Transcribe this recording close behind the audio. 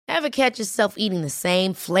Ever catch yourself eating the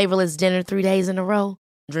same flavorless dinner 3 days in a row?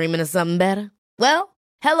 Dreaming of something better? Well,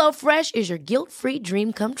 HelloFresh is your guilt-free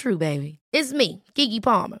dream come true, baby. It's me, Keke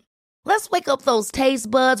Palmer. Let's wake up those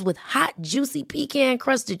taste buds with hot, juicy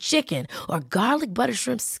pecan-crusted chicken or garlic butter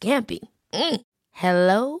shrimp scampi.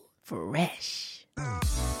 Hello Fresh.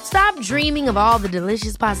 Stop dreaming of all the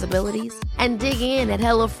delicious possibilities and dig in at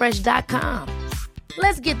HelloFresh.com.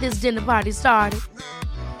 Let's get this dinner party started.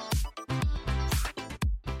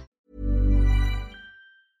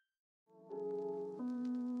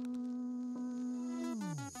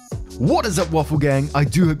 What is up, Waffle Gang? I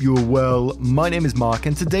do hope you are well. My name is Mark,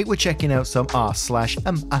 and today we're checking out some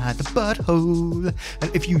r/am I the butthole?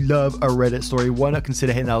 And if you love a Reddit story, why not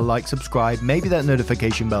consider hitting that like, subscribe, maybe that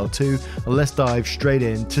notification bell too, and let's dive straight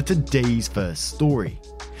into today's first story.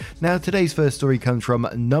 Now, today's first story comes from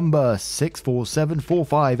number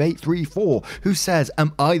 647458834, who says,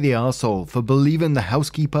 "Am I the arsehole for believing the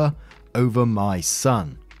housekeeper over my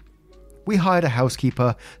son?" We hired a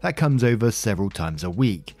housekeeper that comes over several times a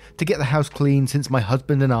week to get the house clean since my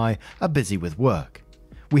husband and I are busy with work.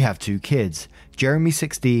 We have 2 kids, Jeremy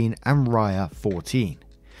 16 and Raya 14.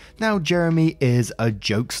 Now, Jeremy is a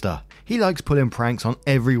jokester. He likes pulling pranks on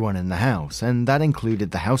everyone in the house, and that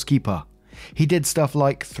included the housekeeper. He did stuff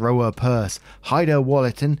like throw her purse, hide her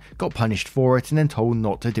wallet, and got punished for it and then told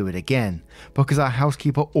not to do it again because our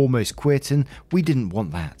housekeeper almost quit and we didn't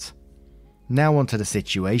want that. Now onto the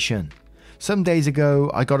situation. Some days ago,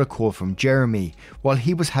 I got a call from Jeremy while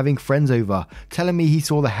he was having friends over, telling me he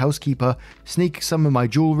saw the housekeeper sneak some of my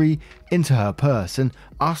jewelry into her purse and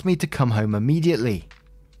asked me to come home immediately.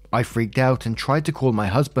 I freaked out and tried to call my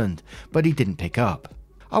husband, but he didn't pick up.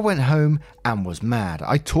 I went home and was mad.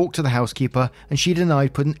 I talked to the housekeeper and she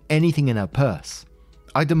denied putting anything in her purse.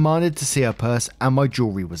 I demanded to see her purse and my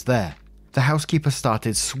jewelry was there. The housekeeper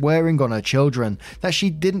started swearing on her children that she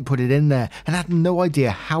didn't put it in there and had no idea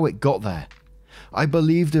how it got there. I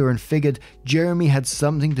believed her and figured Jeremy had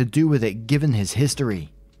something to do with it given his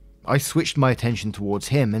history. I switched my attention towards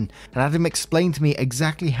him and had him explain to me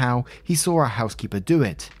exactly how he saw our housekeeper do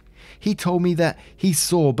it. He told me that he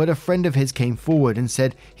saw, but a friend of his came forward and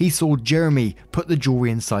said he saw Jeremy put the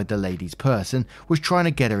jewelry inside the lady's purse and was trying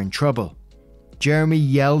to get her in trouble. Jeremy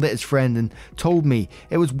yelled at his friend and told me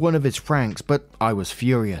it was one of his pranks, but I was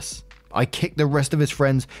furious. I kicked the rest of his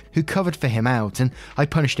friends who covered for him out and I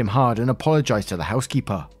punished him hard and apologized to the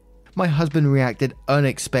housekeeper. My husband reacted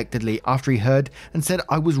unexpectedly after he heard and said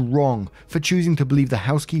I was wrong for choosing to believe the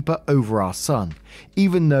housekeeper over our son,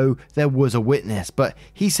 even though there was a witness, but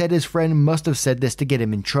he said his friend must have said this to get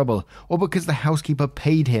him in trouble or because the housekeeper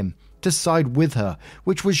paid him to side with her,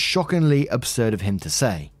 which was shockingly absurd of him to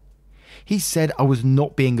say. He said I was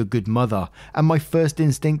not being a good mother, and my first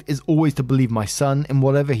instinct is always to believe my son in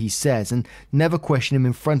whatever he says and never question him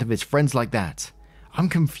in front of his friends like that. I'm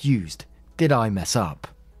confused. Did I mess up?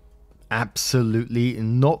 Absolutely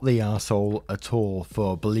not the arsehole at all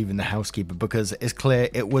for believing the housekeeper because it's clear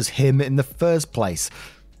it was him in the first place.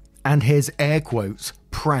 And his air quotes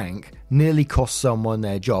prank nearly cost someone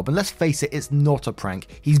their job. And let's face it, it's not a prank.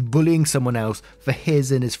 He's bullying someone else for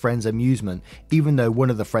his and his friend's amusement, even though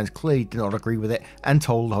one of the friends clearly did not agree with it and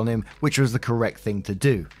told on him, which was the correct thing to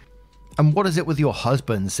do. And what is it with your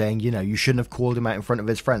husband saying, you shouldn't have called him out in front of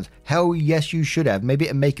his friends? Hell yes, you should have. Maybe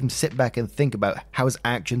it'd make him sit back and think about how his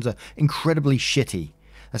actions are incredibly shitty.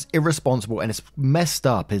 That's irresponsible and it's messed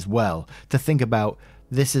up as well to think about.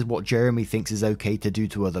 This is what Jeremy thinks is okay to do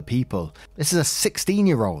to other people. This is a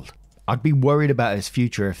 16-year-old. I'd be worried about his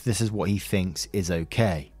future if this is what he thinks is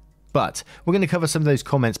okay. But we're going to cover some of those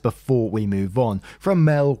comments before we move on. From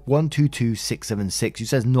Mel122676, who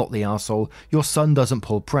says, "Not the arsehole. Your son doesn't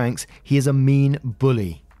pull pranks. He is a mean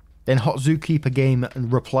bully." Then Hot Zookeeper Game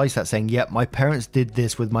replies that saying, "Yep, my parents did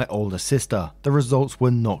this with my older sister. The results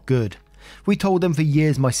were not good. We told them for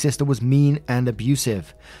years my sister was mean and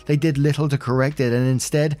abusive. They did little to correct it and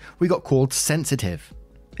instead we got called sensitive.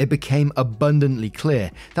 It became abundantly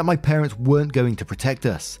clear that my parents weren't going to protect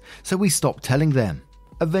us, so we stopped telling them.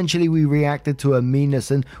 Eventually we reacted to her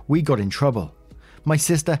meanness and we got in trouble. My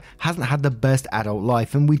sister hasn't had the best adult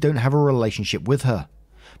life and we don't have a relationship with her.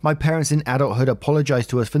 My parents in adulthood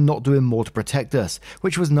apologized to us for not doing more to protect us,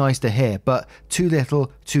 which was nice to hear, but too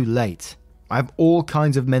little, too late. I have all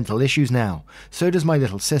kinds of mental issues now. So does my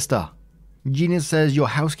little sister." Genius says, "Your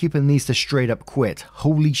housekeeper needs to straight up quit.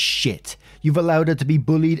 Holy shit. You've allowed her to be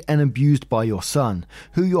bullied and abused by your son,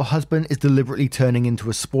 who your husband is deliberately turning into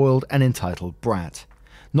a spoiled and entitled brat.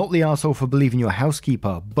 Not the arsehole for believing your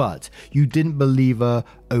housekeeper, but you didn't believe her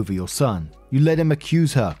over your son. You let him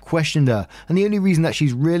accuse her, questioned her, and the only reason that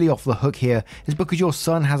she's really off the hook here is because your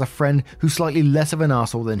son has a friend who's slightly less of an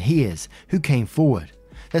arsehole than he is, who came forward.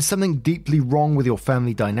 There's something deeply wrong with your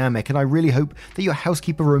family dynamic, and I really hope that your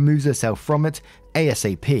housekeeper removes herself from it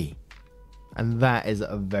ASAP. And that is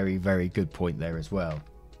a very, very good point there as well.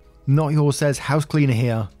 Not Yours says, house cleaner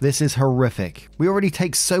here, this is horrific. We already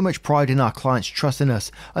take so much pride in our clients trusting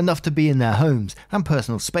us enough to be in their homes and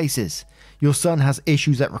personal spaces. Your son has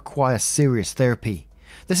issues that require serious therapy.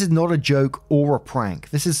 This is not a joke or a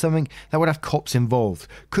prank. This is something that would have cops involved,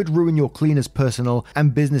 could ruin your cleaner's personal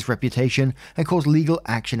and business reputation and cause legal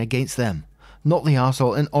action against them. Not the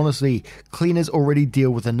arsehole, and honestly, cleaners already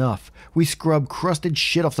deal with enough. We scrub crusted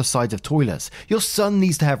shit off the sides of toilets. Your son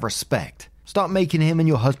needs to have respect. Start making him and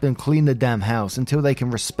your husband clean the damn house until they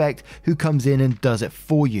can respect who comes in and does it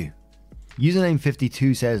for you. Username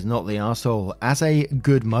 52 says, not the arsehole. As a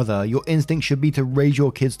good mother, your instinct should be to raise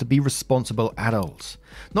your kids to be responsible adults,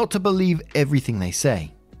 not to believe everything they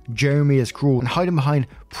say. Jeremy is cruel and hiding behind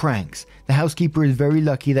pranks. The housekeeper is very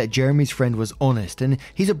lucky that Jeremy's friend was honest, and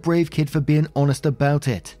he's a brave kid for being honest about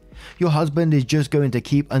it. Your husband is just going to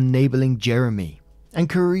keep enabling Jeremy. And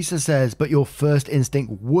Carissa says, but your first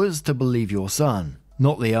instinct was to believe your son.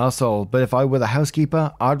 Not the arsehole, but if I were the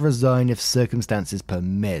housekeeper, I'd resign if circumstances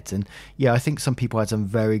permit. And yeah, I think some people had some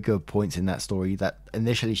very good points in that story, that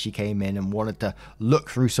initially she came in and wanted to look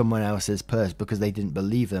through someone else's purse because they didn't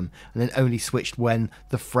believe them, and then only switched when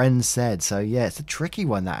the friend said. So yeah, it's a tricky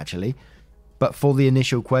one, that actually. But for the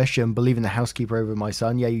initial question, believing the housekeeper over my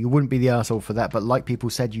son, yeah, you wouldn't be the arsehole for that, but like people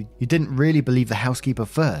said, you didn't really believe the housekeeper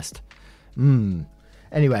first.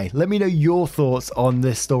 Anyway, let me know your thoughts on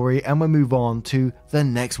this story and we'll move on to the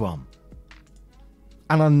next one.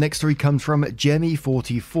 And our next story comes from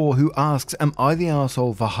Jemmy44, who asks, am I the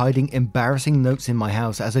arsehole for hiding embarrassing notes in my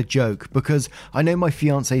house as a joke because I know my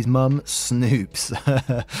fiance's mum snoops?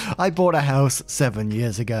 I bought a house 7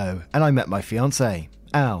 years ago and I met my fiance,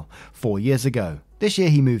 Al, 4 years ago. This year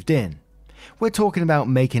he moved in. We're talking about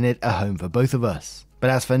making it a home for both of us. But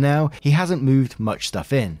as for now, he hasn't moved much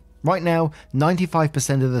stuff in. Right now,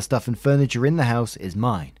 95% of the stuff and furniture in the house is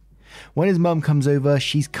mine. When his mum comes over,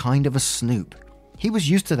 she's kind of a snoop. He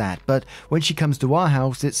was used to that, but when she comes to our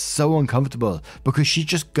house, it's so uncomfortable because she's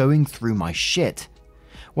just going through my shit.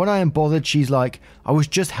 When I am bothered, she's like, I was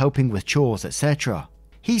just helping with chores, etc.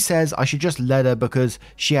 He says I should just let her because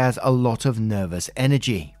she has a lot of nervous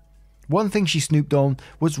energy. One thing she snooped on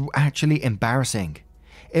was actually embarrassing.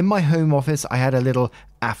 In my home office, I had a little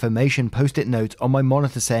affirmation post-it note on my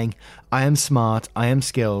monitor saying, I am smart, I am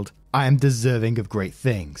skilled, I am deserving of great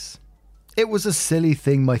things. It was a silly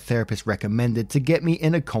thing my therapist recommended to get me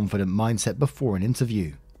in a confident mindset before an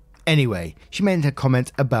interview. Anyway, she made a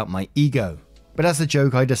comment about my ego, but as a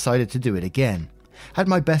joke I decided to do it again. Had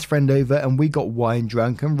my best friend over and we got wine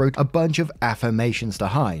drunk and wrote a bunch of affirmations to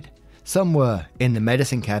hide. Some were, in the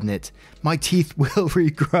medicine cabinet, my teeth will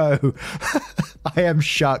regrow. I am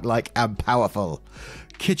shark-like and powerful.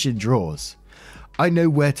 Kitchen drawers. I know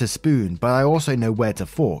where to spoon, but I also know where to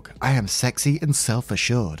fork. I am sexy and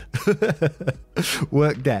self-assured.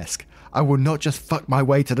 Work desk. I will not just fuck my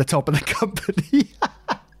way to the top of the company.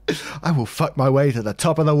 I will fuck my way to the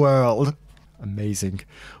top of the world. Amazing.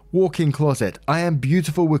 Walk-in closet. I am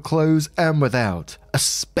beautiful with clothes and without.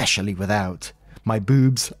 Especially without. My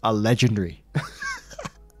boobs are legendary.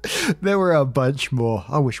 There were a bunch more.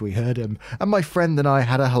 I wish we heard him. And my friend and I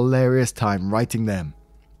had a hilarious time writing them.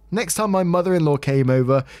 Next time my mother-in-law came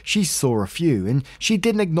over, she saw a few, and she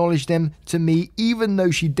didn't acknowledge them to me, even though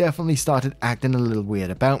she definitely started acting a little weird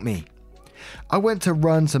about me. I went to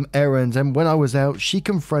run some errands, and when I was out, she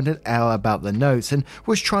confronted Al about the notes and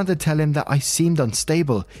was trying to tell him that I seemed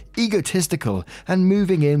unstable, egotistical, and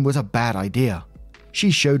moving in was a bad idea. She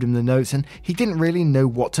showed him the notes and he didn't really know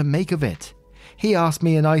what to make of it. He asked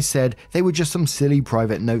me and I said they were just some silly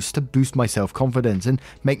private notes to boost my self-confidence and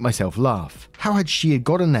make myself laugh. How had she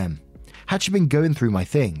gotten them? Had she been going through my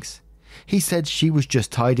things? He said she was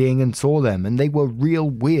just tidying and saw them and they were real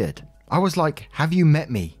weird. I was like, have you met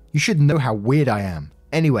me? You should know how weird I am.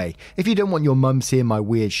 Anyway, if you don't want your mum seeing my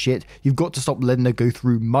weird shit, you've got to stop letting her go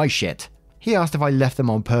through my shit. He asked if I left them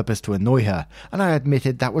on purpose to annoy her, and I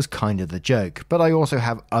admitted that was kind of the joke, but I also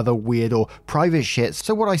have other weird or private shit,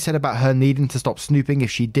 so what I said about her needing to stop snooping if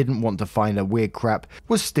she didn't want to find her weird crap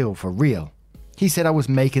was still for real. He said I was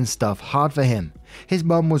making stuff hard for him. His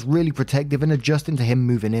mum was really protective and adjusting to him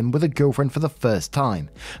moving in with a girlfriend for the first time,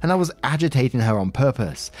 and I was agitating her on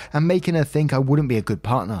purpose and making her think I wouldn't be a good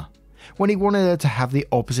partner, when he wanted her to have the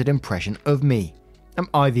opposite impression of me. Am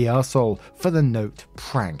I the arsehole for the note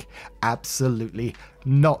prank? Absolutely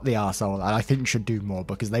not the arsehole, and I think should do more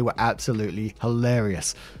because they were absolutely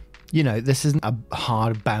hilarious. You know, this isn't a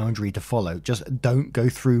hard boundary to follow. Just don't go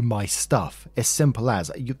through my stuff. As simple as.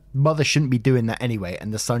 Your mother shouldn't be doing that anyway,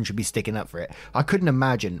 and the son should be sticking up for it. I couldn't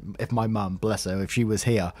imagine if my mum, bless her, if she was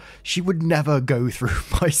here, she would never go through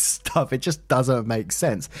my stuff. It just doesn't make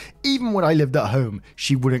sense. Even when I lived at home,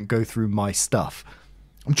 she wouldn't go through my stuff.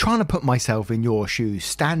 I'm trying to put myself in your shoes,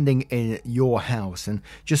 standing in your house and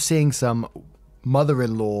just seeing some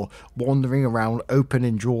mother-in-law wandering around,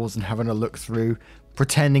 opening drawers and having a look through,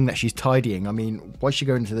 pretending that she's tidying. I mean, why's she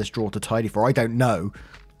going into this drawer to tidy for? I don't know.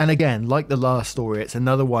 And again, like the last story, it's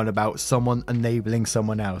another one about someone enabling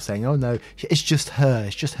someone else, saying, oh no, it's just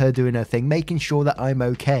her doing her thing, making sure that I'm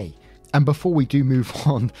okay. And before we do move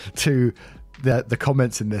on to the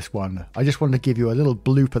comments in this one, I just wanted to give you a little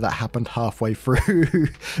blooper that happened halfway through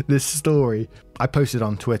this story. I posted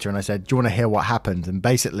on Twitter and I said, do you want to hear what happened? And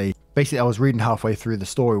basically I was reading halfway through the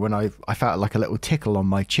story when I felt like a little tickle on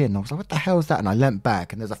my chin. I was like, what the hell is that? And I leant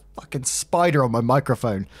back and there's a fucking spider on my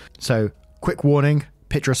microphone. So quick warning,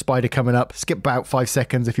 picture a spider coming up. Skip about 5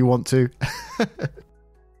 seconds if you want to.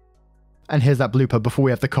 And here's that blooper before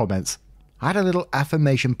we have the comments. I had a little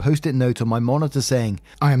affirmation post-it note on my monitor saying,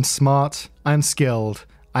 I am smart, I am skilled,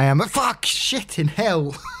 I am shit in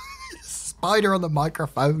hell. Spider on the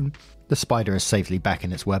microphone. The spider is safely back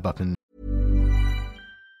in its web up and...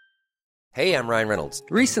 Hey, I'm Ryan Reynolds.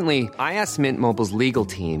 Recently, I asked Mint Mobile's legal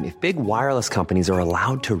team if big wireless companies are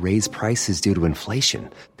allowed to raise prices due to inflation.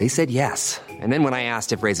 They said yes. And then when I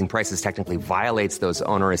asked if raising prices technically violates those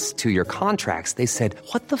onerous 2-year contracts, they said,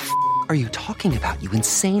 what the are you talking about, you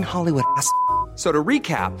insane Hollywood ass? So to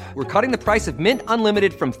recap, we're cutting the price of Mint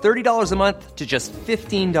Unlimited from $30 a month to just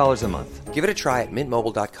 $15 a month. Give it a try at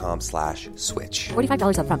mintmobile.com/switch.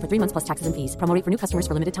 $45 up front for 3 months plus taxes and fees. Promo rate for new customers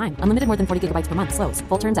for limited time. Unlimited more than 40 gigabytes per month. Slows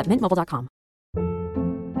full terms at mintmobile.com.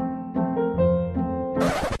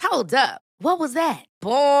 Hold up. What was that?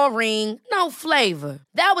 Boring. No flavor.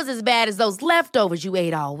 That was as bad as those leftovers you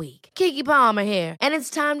ate all week. Keke Palmer here, and it's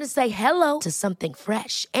time to say hello to something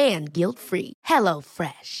fresh and guilt-free. Hello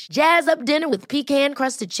Fresh. Jazz up dinner with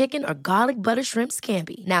pecan-crusted chicken or garlic butter shrimp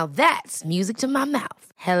scampi. Now that's music to my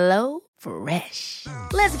mouth. Hello Fresh.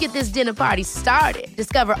 Let's get this dinner party started.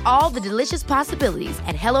 Discover all the delicious possibilities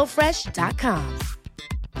at hellofresh.com.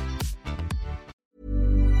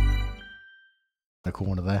 The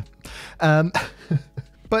corner there.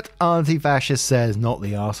 But Auntie Fascist says, not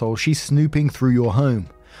the arsehole, she's snooping through your home.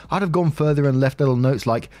 I'd have gone further and left little notes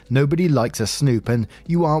like, nobody likes a snoop and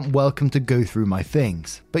you aren't welcome to go through my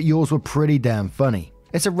things. But yours were pretty damn funny.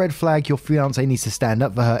 It's a red flag your fiancé needs to stand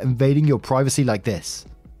up for her invading your privacy like this.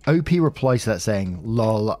 OP replies to that saying,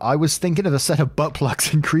 lol, I was thinking of a set of butt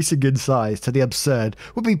plugs increasing in size to the absurd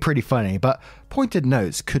would be pretty funny, but pointed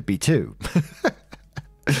notes could be too.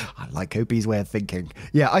 I like Opie's way of thinking.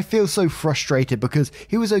 Yeah, I feel so frustrated because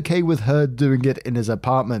he was okay with her doing it in his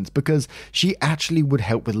apartment because she actually would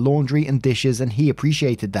help with laundry and dishes and he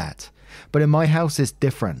appreciated that. But in my house it's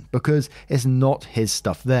different because it's not his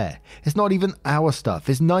stuff there. It's not even our stuff.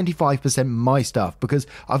 It's 95% my stuff because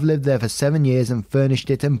I've lived there for 7 years and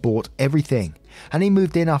furnished it and bought everything. And he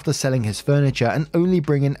moved in after selling his furniture and only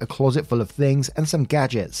bringing a closet full of things and some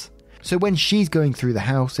gadgets. So when she's going through the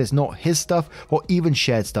house, it's not his stuff or even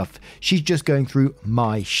shared stuff. She's just going through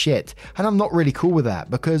my shit. And I'm not really cool with that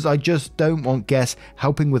because I just don't want guests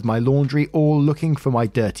helping with my laundry or looking for my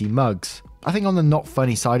dirty mugs. I think on the not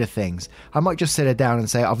funny side of things, I might just sit her down and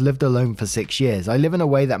say I've lived alone for 6 years. I live in a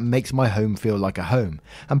way that makes my home feel like a home.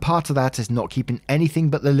 And part of that is not keeping anything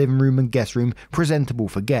but the living room and guest room presentable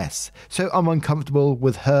for guests. So I'm uncomfortable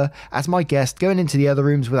with her as my guest going into the other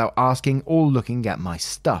rooms without asking or looking at my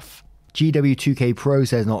stuff. GW2K Pro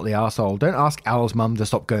says, not the arsehole. Don't ask Al's mum to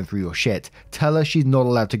stop going through your shit. Tell her she's not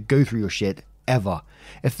allowed to go through your shit, ever.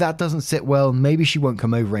 If that doesn't sit well, maybe she won't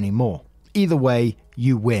come over anymore. Either way,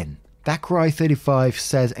 you win. Dakrai35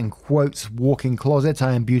 says and quotes, walk-in closet,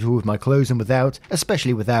 I am beautiful with my clothes and without,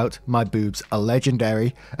 especially without, my boobs are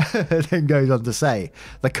legendary. Then goes on to say,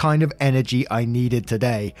 the kind of energy I needed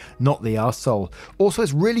today, not the arsehole. Also,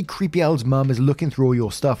 it's really creepy Al's mum is looking through all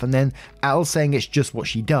your stuff and then Al saying it's just what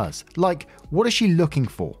she does. Like, what is she looking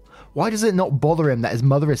for? Why does it not bother him that his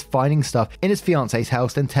mother is finding stuff in his fiance's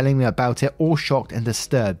house and telling me about it, all shocked and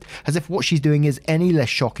disturbed, as if what she's doing is any less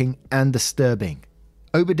shocking and disturbing?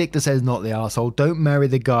 Oberdictor says, not the arsehole. Don't marry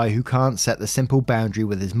the guy who can't set the simple boundary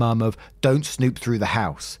with his mum of don't snoop through the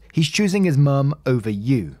house. He's choosing his mum over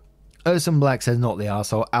you. Urson Black says, not the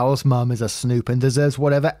arsehole. Al's mum is a snoop and deserves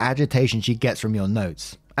whatever agitation she gets from your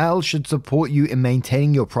notes. Al should support you in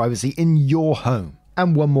maintaining your privacy in your home.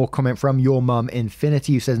 And one more comment from your mum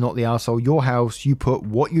Infinity, who says, not the arsehole, your house, you put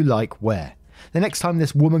what you like where. The next time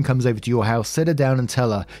this woman comes over to your house, sit her down and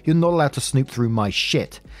tell her, you're not allowed to snoop through my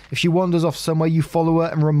shit. If she wanders off somewhere, you follow her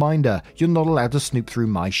and remind her, you're not allowed to snoop through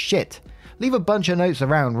my shit. Leave a bunch of notes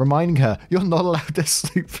around reminding her, you're not allowed to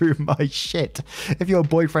snoop through my shit. If your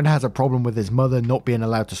boyfriend has a problem with his mother not being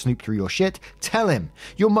allowed to snoop through your shit, tell him,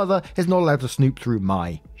 your mother is not allowed to snoop through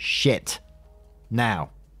my shit. Now,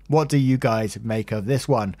 what do you guys make of this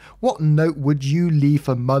one? What note would you leave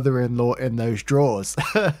for mother-in-law in those drawers?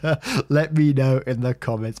 Let me know in the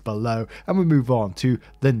comments below, and we move on to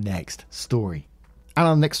the next story. And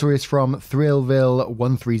our next story is from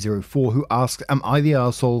Thrillville1304, who asks, am I the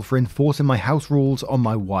arsehole for enforcing my house rules on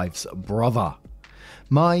my wife's brother?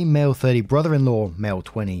 My male 30 brother-in-law, male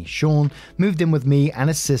 20 Sean, moved in with me and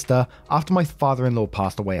his sister after my father-in-law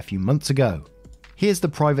passed away a few months ago. He is the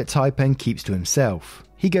private type and keeps to himself.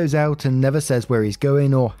 He goes out and never says where he's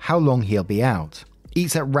going or how long he'll be out.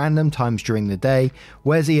 Eats at random times during the day,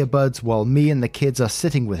 wears earbuds while me and the kids are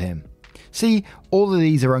sitting with him. See, all of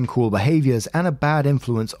these are uncool behaviours and a bad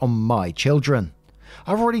influence on my children.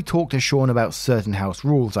 I've already talked to Sean about certain house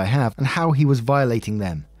rules I have and how he was violating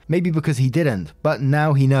them. Maybe because he didn't, but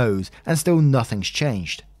now he knows and still nothing's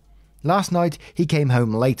changed. Last night he came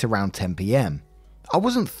home late around 10 PM. I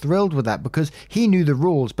wasn't thrilled with that because he knew the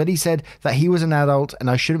rules, but he said that he was an adult and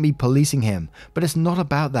I shouldn't be policing him. But it's not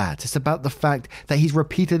about that, it's about the fact that he's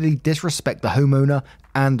repeatedly disrespect the homeowner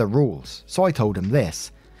and the rules. So I told him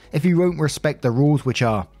this: if he won't respect the rules, which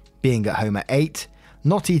are being at home at 8,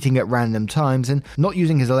 not eating at random times, and not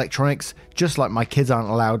using his electronics, just like my kids aren't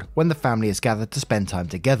allowed when the family is gathered to spend time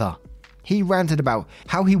together. He ranted about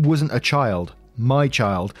how he wasn't a child, my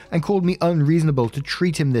child, and called me unreasonable to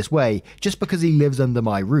treat him this way just because he lives under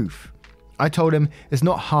my roof. I told him it's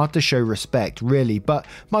not hard to show respect, really, but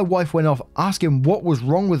my wife went off asking what was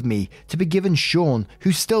wrong with me to be giving Sean,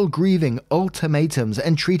 who's still grieving, ultimatums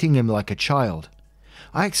and treating him like a child.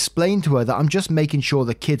 I explained to her that I'm just making sure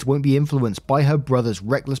the kids won't be influenced by her brother's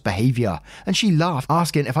reckless behaviour, and she laughed,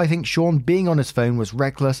 asking if I think Sean being on his phone was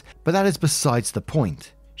reckless, but that is besides the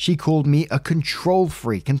point. She called me a control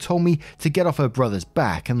freak and told me to get off her brother's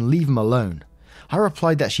back and leave him alone. I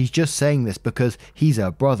replied that she's just saying this because he's her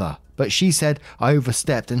brother, but she said I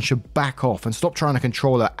overstepped and should back off and stop trying to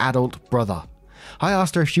control her adult brother. I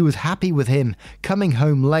asked her if she was happy with him coming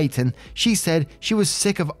home late, and she said she was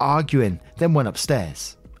sick of arguing, then went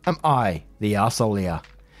upstairs. Am I the arsehole here?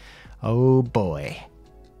 Oh boy.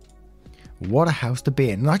 What a house to be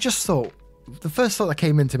in. And I just thought, the first thought that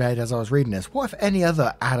came into my head as I was reading this, what if any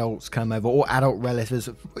other adults come over, or adult relatives,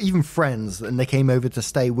 even friends, and they came over to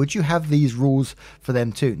stay? Would you have these rules for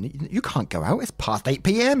them too? You can't go out, it's past 8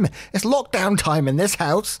 PM. It's lockdown time in this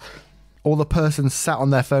house. Or the person sat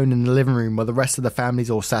on their phone in the living room while the rest of the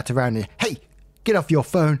family's all sat around and, hey, get off your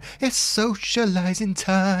phone, it's socializing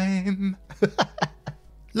time.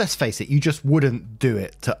 Let's face it, you just wouldn't do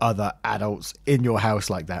it to other adults in your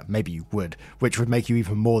house like that. Maybe you would, which would make you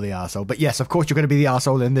even more the arsehole. But yes, of course you're going to be the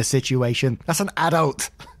arsehole in this situation. That's an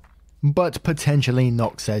adult. But potentially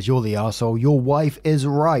Nox says, you're the arsehole, your wife is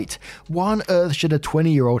right. Why on earth should a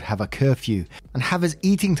 20-year-old have a curfew and have his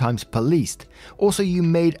eating times policed? Also, you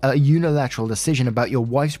made a unilateral decision about your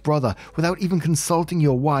wife's brother without even consulting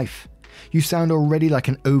your wife. You sound already like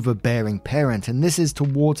an overbearing parent, and this is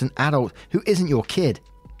towards an adult who isn't your kid.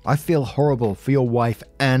 I feel horrible for your wife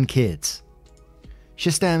and kids.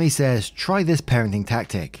 Shastami says, try this parenting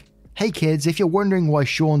tactic. Hey kids, if you're wondering why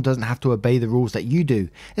Sean doesn't have to obey the rules that you do,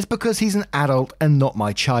 it's because he's an adult and not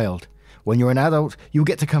my child. When you're an adult, you'll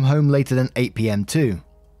get to come home later than 8 PM too.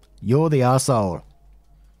 You're the arsehole.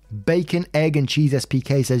 Bacon, Egg and Cheese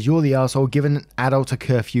SPK says, you're the arsehole, giving an adult a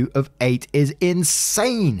curfew of 8 is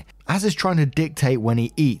insane, as is trying to dictate when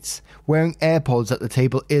he eats. Wearing AirPods at the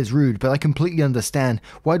table is rude, but I completely understand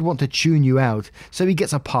why I'd want to tune you out, so he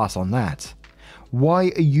gets a pass on that.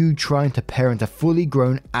 Why are you trying to parent a fully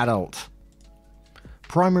grown adult?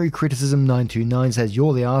 Primary Criticism 929 says,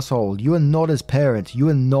 you're the arsehole, you are not his parent, you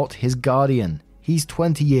are not his guardian. He's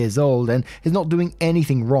 20 years old and is not doing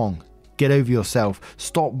anything wrong. Get over yourself,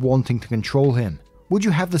 stop wanting to control him. Would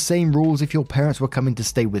you have the same rules if your parents were coming to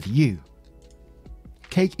stay with you?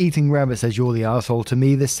 Cake Eating Rabbit says, you're the arsehole. To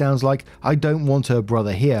me this sounds like I don't want her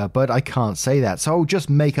brother here, but I can't say that, so I'll just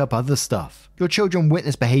make up other stuff. Your children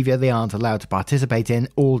witness behaviour they aren't allowed to participate in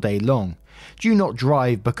all day long. Do you not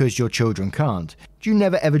drive because your children can't? Do you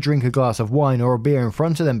never ever drink a glass of wine or a beer in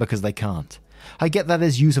front of them because they can't? I get that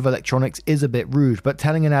his use of electronics is a bit rude, but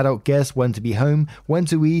telling an adult guest when to be home, when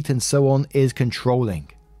to eat and so on is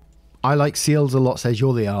controlling. I like Seals a lot says,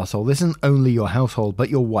 you're the arsehole. This isn't only your household but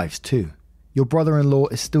your wife's too. Your brother-in-law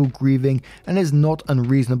is still grieving, and it is not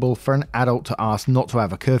unreasonable for an adult to ask not to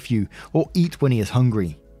have a curfew or eat when he is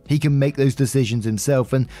hungry. He can make those decisions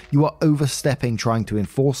himself, and you are overstepping trying to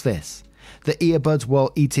enforce this. The earbuds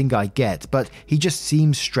while eating I get, but he just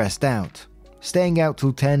seems stressed out. Staying out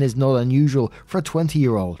till 10 is not unusual for a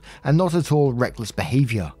 20-year-old, and not at all reckless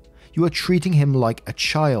behavior. You are treating him like a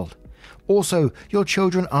child. Also, your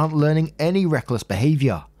children aren't learning any reckless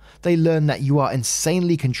behavior. They learn that you are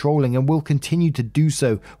insanely controlling and will continue to do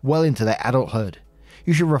so well into their adulthood.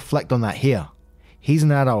 You should reflect on that here. He's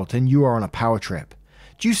an adult and you are on a power trip.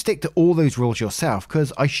 Do you stick to all those rules yourself?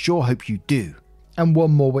 Because I sure hope you do. And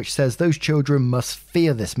one more which says those children must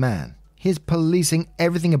fear this man. He is policing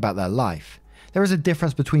everything about their life. There is a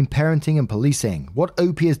difference between parenting and policing. What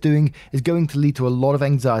OP is doing is going to lead to a lot of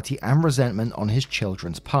anxiety and resentment on his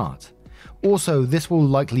children's part. Also, this will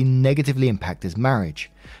likely negatively impact his marriage.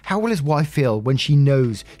 How will his wife feel when she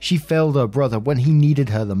knows she failed her brother when he needed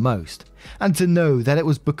her the most? And to know that it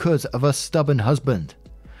was because of her stubborn husband?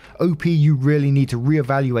 OP, you really need to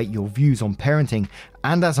reevaluate your views on parenting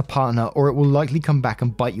and as a partner, or it will likely come back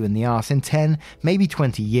and bite you in the ass in 10, maybe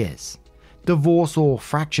 20 years. Divorce or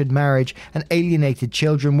fractured marriage and alienated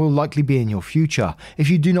children will likely be in your future if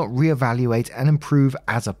you do not reevaluate and improve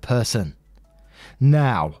as a person.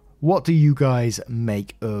 Now, what do you guys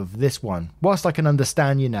make of this one? Whilst I can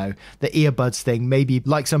understand, the earbuds thing, maybe,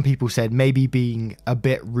 like some people said, maybe being a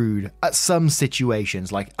bit rude at some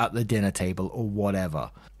situations, like at the dinner table or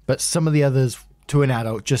whatever. But some of the others, to an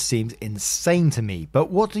adult, just seems insane to me.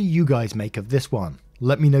 But what do you guys make of this one?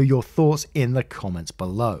 Let me know your thoughts in the comments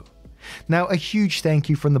below. Now, a huge thank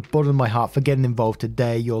you from the bottom of my heart for getting involved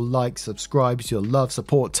today. Your likes, subscribes, your love,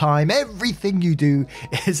 support, time, everything you do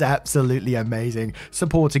is absolutely amazing.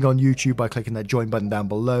 Supporting on YouTube by clicking that join button down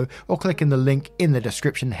below or clicking the link in the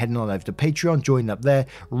description, heading on over to Patreon, join up there.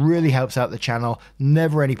 Really helps out the channel.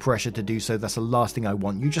 Never any pressure to do so. That's the last thing I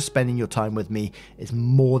want. You just spending your time with me is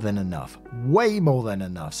more than enough. Way more than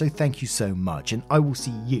enough. So thank you so much. And I will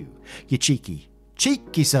see you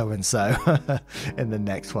cheeky so-and-so in the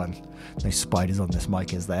next one. No spiders on this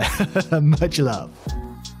mic, is there? Much love.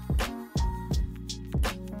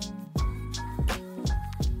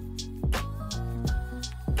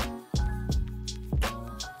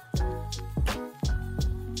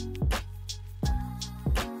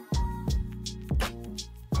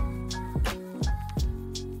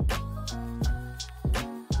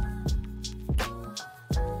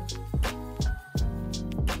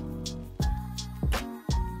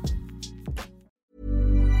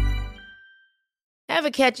 Ever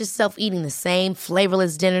catch yourself eating the same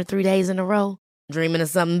flavorless dinner 3 days in a row? Dreaming of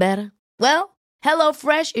something better? Well,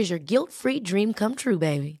 HelloFresh is your guilt-free dream come true,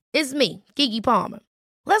 baby. It's me, Keke Palmer.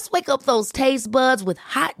 Let's wake up those taste buds with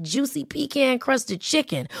hot, juicy pecan-crusted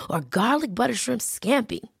chicken or garlic butter shrimp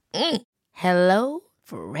scampi. Hello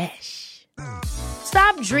Fresh.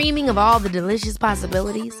 Stop dreaming of all the delicious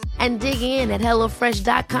possibilities and dig in at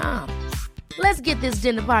HelloFresh.com. Let's get this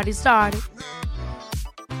dinner party started.